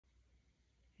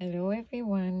Hello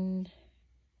everyone,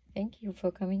 thank you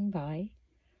for coming by.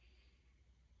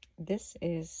 This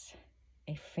is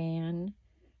a fan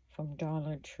from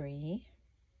Dollar Tree.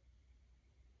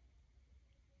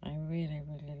 I really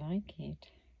like it.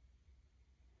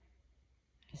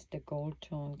 It has the gold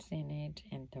tones in it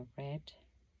and the red,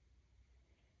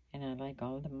 and I like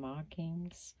all the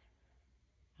markings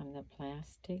on the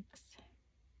plastics.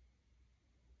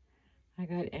 I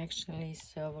got actually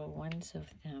several ones of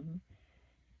them.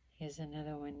 Here's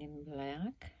another one in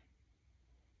black.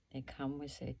 They come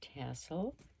with a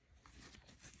tassel.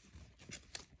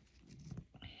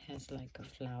 It has like a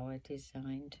flower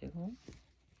design too.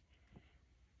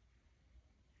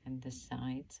 And the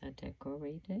sides are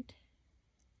decorated.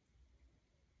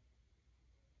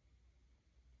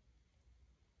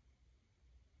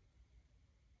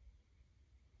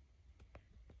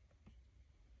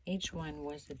 Each one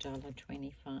was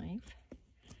 $1.25.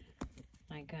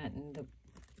 I got in the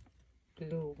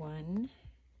blue one.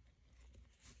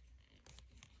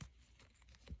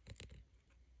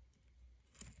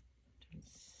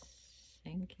 I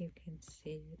think you can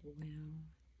see it well.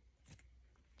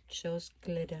 It shows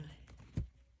glitter.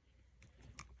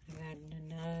 I got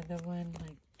another one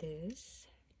like this.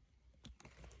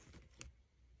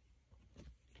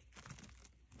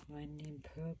 One in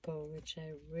purple, which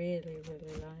I really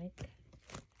like.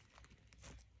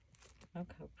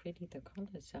 Look how pretty the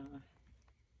colors are.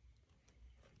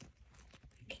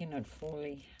 I cannot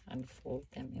fully unfold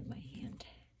them in my hand.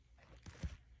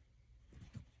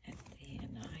 And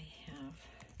then I have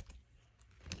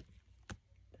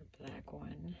the black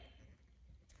one.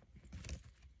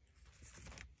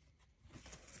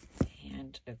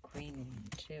 And a green one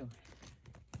too.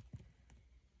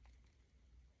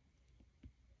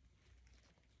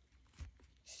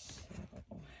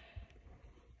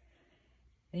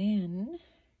 Then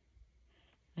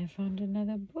I found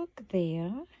another book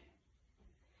there.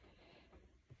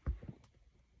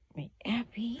 My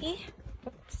Abby.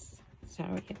 Oops,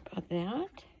 sorry about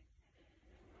that.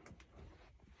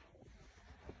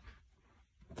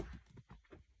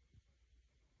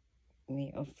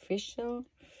 The Official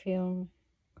Film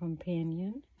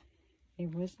Companion.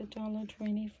 It was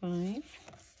 $1.25.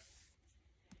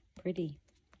 Pretty.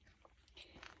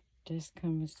 This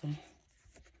comes a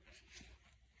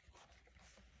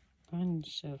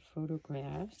bunch of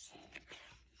photographs.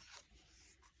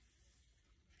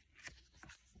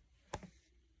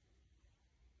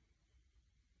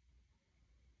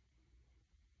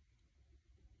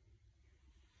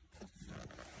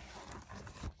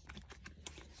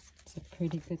 It's a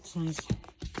pretty good size,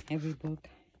 heavy book.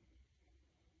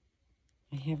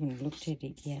 I haven't looked at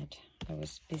it yet. I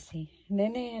was busy. And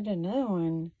then they had another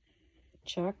one,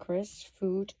 Chakras,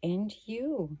 Food, and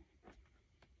You.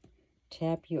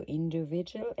 Tap your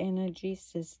individual energy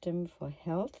system for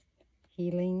health,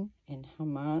 healing, and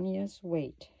harmonious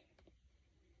weight.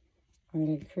 I'm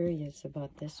really curious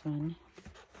about this one.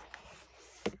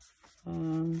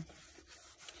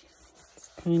 It's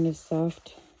kind of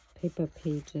soft paper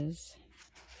pages.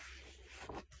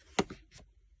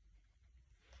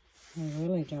 I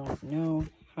really don't know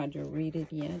how to read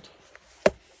it yet,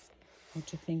 how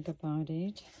to think about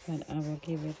it, but I will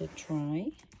give it a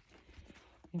try.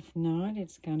 If not,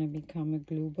 it's gonna become a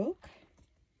glue book.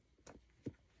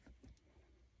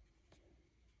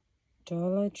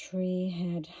 Dollar Tree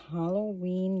had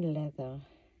Halloween leather.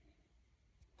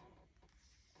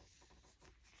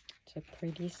 It's a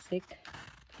pretty thick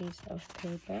piece of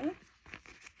paper.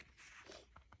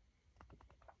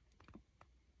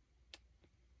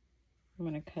 I'm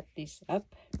gonna cut these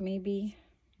up maybe,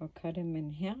 or cut them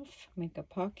in half, make a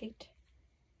pocket.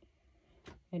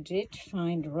 I did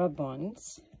find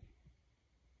rub-ons.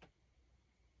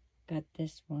 Got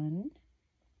this one.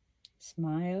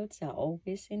 Smiles are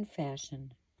always in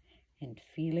fashion and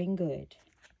feeling good.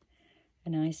 A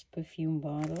nice perfume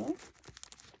bottle.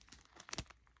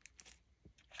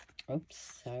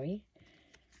 Oops, sorry.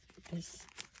 This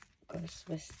goes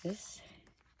with this.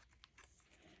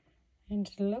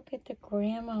 And look at the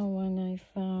grandma one I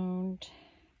found.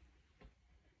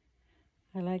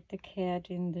 I like the cat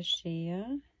in the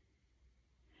chair.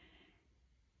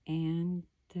 And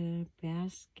the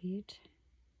basket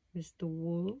with the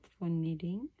wool for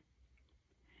knitting.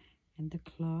 And the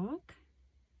clock.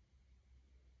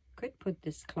 Could put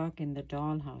this clock in the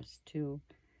dollhouse too.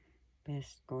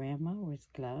 Best grandma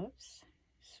with gloves.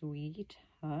 Sweet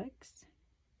hugs.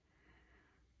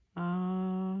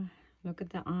 Look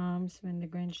at the arms when the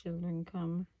grandchildren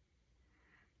come.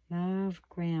 Love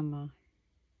grandma.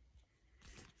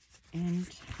 And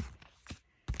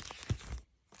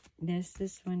there's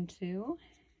this one too.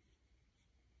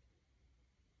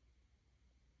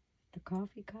 the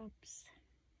coffee cups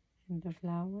and the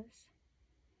flowers.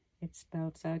 It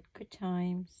spells out good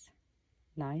times.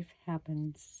 Life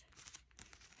happens.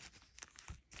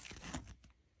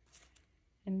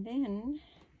 And then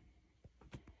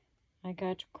I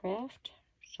got craft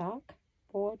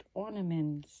chalkboard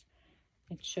ornaments.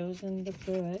 It shows in the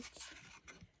birds.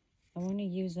 I want to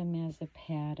use them as a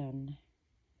pattern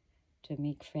to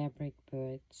make fabric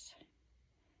birds.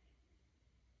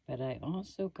 But I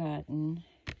also gotten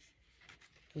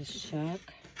this shark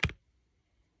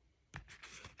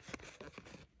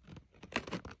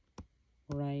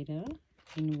rider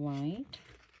in white.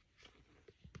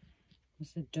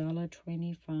 It's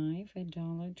 $1.25 at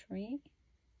Dollar Tree.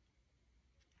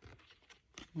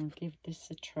 I'll give this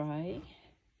a try.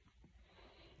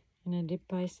 And I did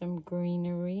buy some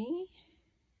greenery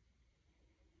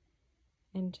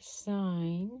and a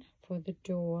sign for the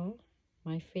door.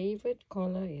 My favorite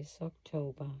color is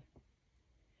October.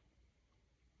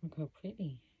 Look how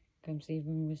pretty. Comes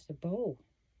even with a bow.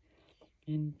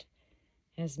 And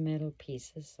has metal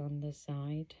pieces on the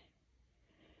side.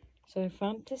 So I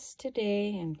found this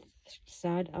today and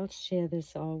decided I'll share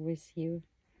this all with you.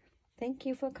 Thank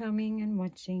you for coming and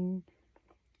watching.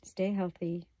 Stay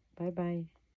healthy. Bye-bye.